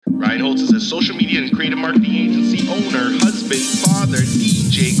Ryan Holtz is a social media and creative marketing agency owner, husband, father,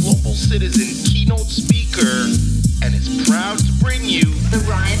 DJ, global citizen, keynote speaker, and is proud to bring you the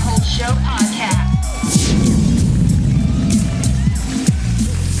Ryan Holtz Show podcast.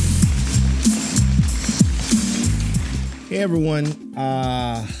 Hey everyone,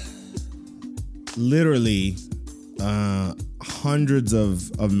 literally hundreds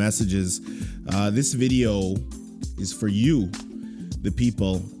of messages. This video is for you, the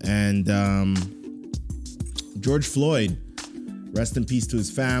people, and George Floyd, rest in peace to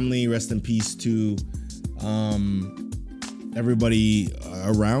his family, rest in peace to everybody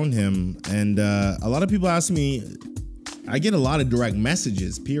around him. And a lot of people ask me, I get a lot of direct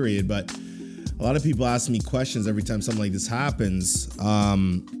messages, period, but a lot of people ask me questions every time something like this happens,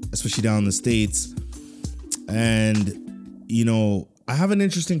 especially down in the States. And, you know, I have an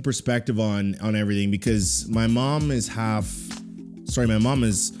interesting perspective on everything because my mom is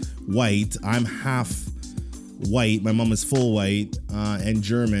white. I'm half white. My mom is full white and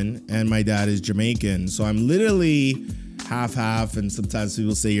German, and my dad is Jamaican. So I'm literally half, and sometimes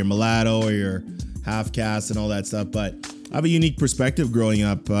people say you're mulatto or you're half caste and all that stuff. But I have a unique perspective growing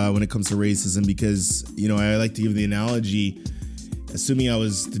up when it comes to racism because, you know, I like to give the analogy, assuming I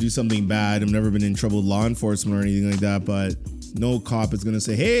was to do something bad, I've never been in trouble with law enforcement or anything like that, but no cop is going to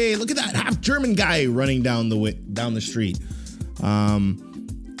say, hey, look at that half German guy running down the street.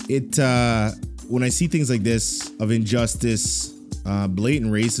 When I see things like this of injustice,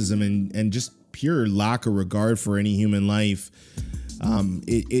 blatant racism, and just pure lack of regard for any human life,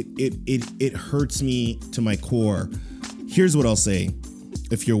 it hurts me to my core. Here's what I'll say.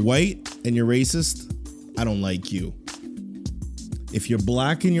 If you're white and you're racist, I don't like you. If you're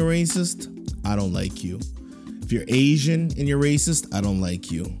black and you're racist, I don't like you. If you're Asian and you're racist, I don't like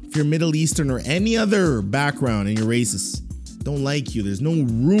you. If you're Middle Eastern or any other background and you're racist, don't like you. There's no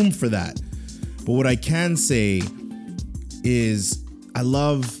room for that. But what I can say is I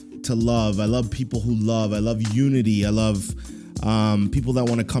love to love. I love people who love. I love unity. I love people that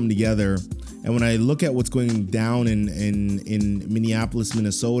want to come together. And when I look at what's going down in Minneapolis,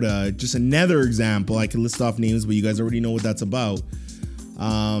 Minnesota, just another example, I can list off names, but you guys already know what that's about.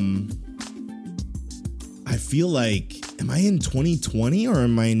 I feel like, am I in 2020 or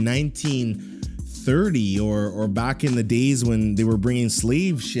am I in 1930 or back in the days when they were bringing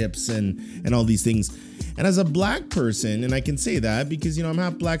slave ships and all these things? And as a black person, and I can say that because, you know, I'm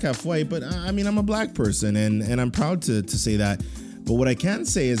half black, half white, but I mean, I'm a black person and I'm proud to say that. But what I can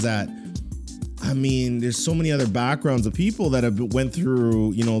say is that, I mean, there's so many other backgrounds of people that have went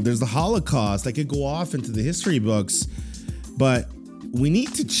through, you know, there's the Holocaust. I could go off into the history books, but we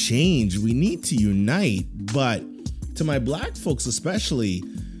need to change. We need to unite. But to my black folks especially,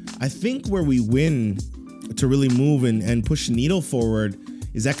 I think where we win to really move and push the needle forward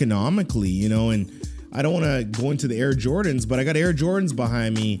is economically, you know, and I don't want to go into the Air Jordans, but I got Air Jordans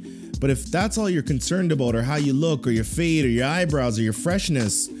behind me. But if that's all you're concerned about, or how you look, or your fade, or your eyebrows, or your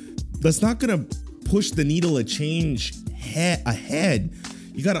freshness, that's not going to push the needle of change ahead.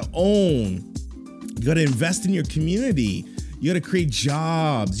 You got to own. You got to invest in your community. You got to create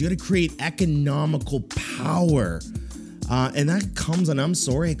jobs. You got to create economical power. And that comes, and I'm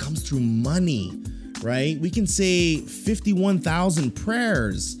sorry, it comes through money, right? We can say 51,000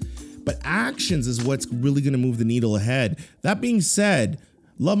 prayers, but actions is what's really going to move the needle ahead. That being said,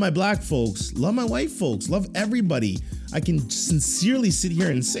 love my black folks, love my white folks, love everybody. I can sincerely sit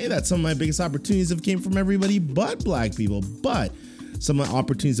here and say that some of my biggest opportunities have came from everybody but black people, but some of my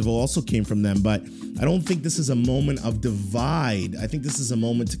opportunities have also came from them. But I don't think this is a moment of divide. I think this is a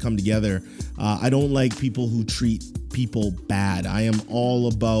moment to come together. I don't like people who treat people bad. I am all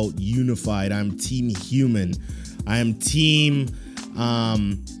about unified. I'm team human. I am team,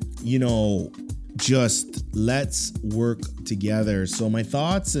 just let's work together. So my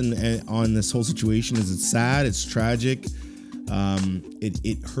thoughts and on this whole situation is it's sad, it's tragic.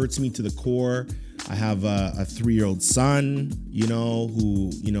 It hurts me to the core. I have a 3-year-old son, you know, who,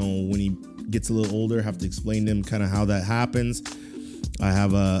 you know, when he gets a little older, I have to explain to him kind of how that happens. I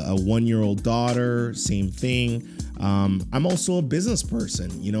have a 1-year-old daughter, same thing. I'm also a business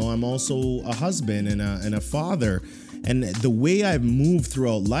person, you know, I'm also a husband and a father. And the way I've moved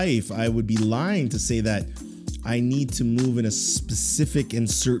throughout life, I would be lying to say that I need to move in a specific and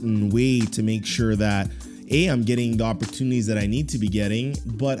certain way to make sure that I'm getting the opportunities that I need to be getting.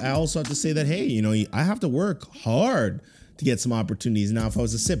 But I also have to say that, hey, you know, I have to work hard to get some opportunities. Now, if I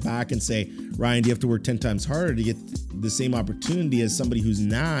was to sit back and say, Ryan, do you have to work 10 times harder to get the same opportunity as somebody who's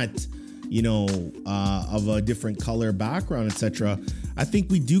not, you know, of a different color background, etc. I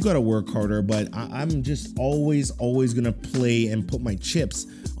think we do got to work harder, but I'm just always going to play and put my chips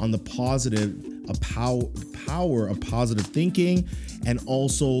on the power of positive thinking. And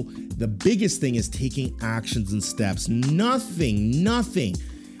also the biggest thing is taking actions and steps. Nothing.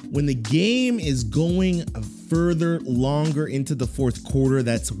 When the game is going further, longer into the fourth quarter,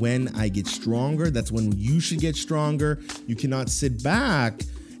 that's when I get stronger. That's when you should get stronger. You cannot sit back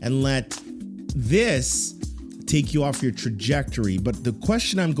and let this take you off your trajectory. But the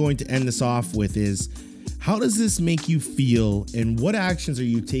question I'm going to end this off with is, how does this make you feel, and what actions are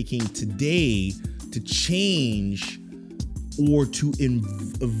you taking today to change or to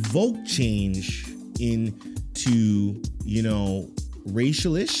evoke change into,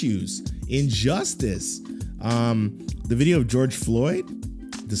 racial issues, injustice? The video of George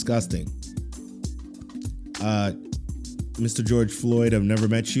Floyd, disgusting. Mr. George Floyd, I've never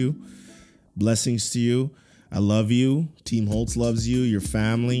met you. Blessings to you. I love you. Team Holtz loves you, your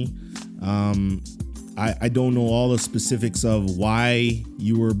family. I don't know all the specifics of why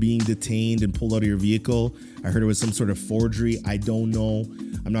you were being detained and pulled out of your vehicle. I heard it was some sort of forgery. I don't know.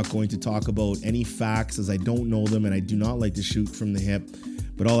 I'm not going to talk about any facts as I don't know them, and I do not like to shoot from the hip.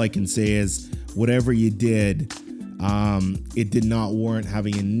 But all I can say is whatever you did, it did not warrant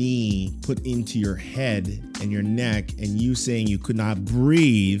having a knee put into your head and your neck and you saying you could not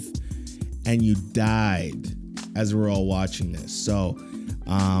breathe and you died as we're all watching this. So,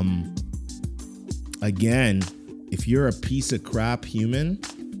 again, if you're a piece of crap human,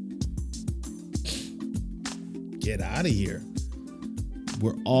 get out of here.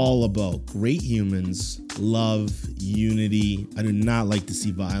 We're all about great humans, love, unity. I do not like to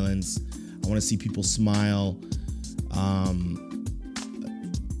see violence. I want to see people smile.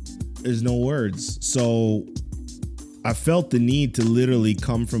 There's no words. So I felt the need to literally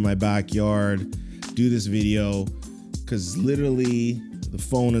come from my backyard, do this video, because literally the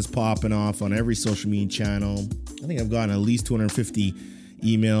phone is popping off on every social media channel. I think I've gotten at least 250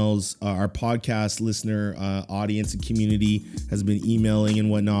 emails. Our podcast listener audience and community has been emailing and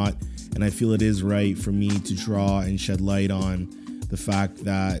whatnot. And I feel it is right for me to draw and shed light on the fact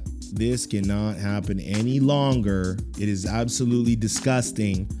that this cannot happen any longer. It is absolutely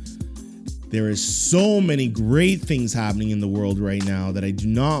disgusting. There is so many great things happening in the world right now that I do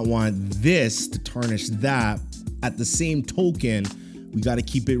not want this to tarnish that. At the same token, we got to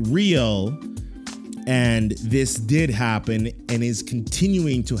keep it real. And this did happen and is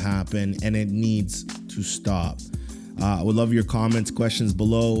continuing to happen, and it needs to stop. I would love your comments, questions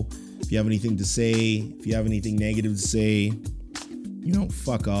below. If you have anything to say, if you have anything negative to say,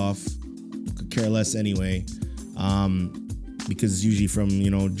 fuck off. Could care less anyway. Because it's usually from,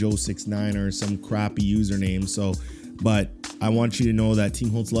 Joe69 or some crappy username. So, but I want you to know that Team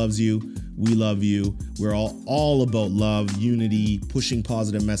Holtz loves you. We love you. We're all about love, unity, pushing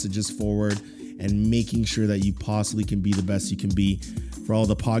positive messages forward, and making sure that you possibly can be the best you can be. For all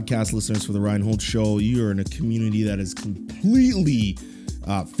the podcast listeners for the Ryan Holtz Show, you are in a community that is completely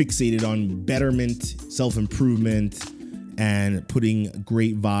fixated on betterment, self-improvement, and putting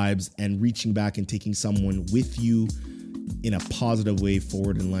great vibes and reaching back and taking someone with you in a positive way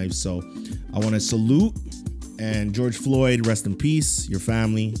forward in life. So I want to salute. And George Floyd, rest in peace, your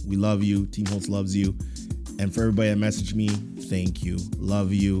family. We love you. Team Holtz loves you. And for everybody that messaged me, thank you.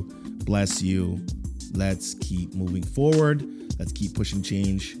 Love you. Bless you. Let's keep moving forward. Let's keep pushing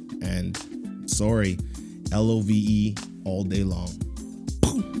change. And sorry, LOVE all day long.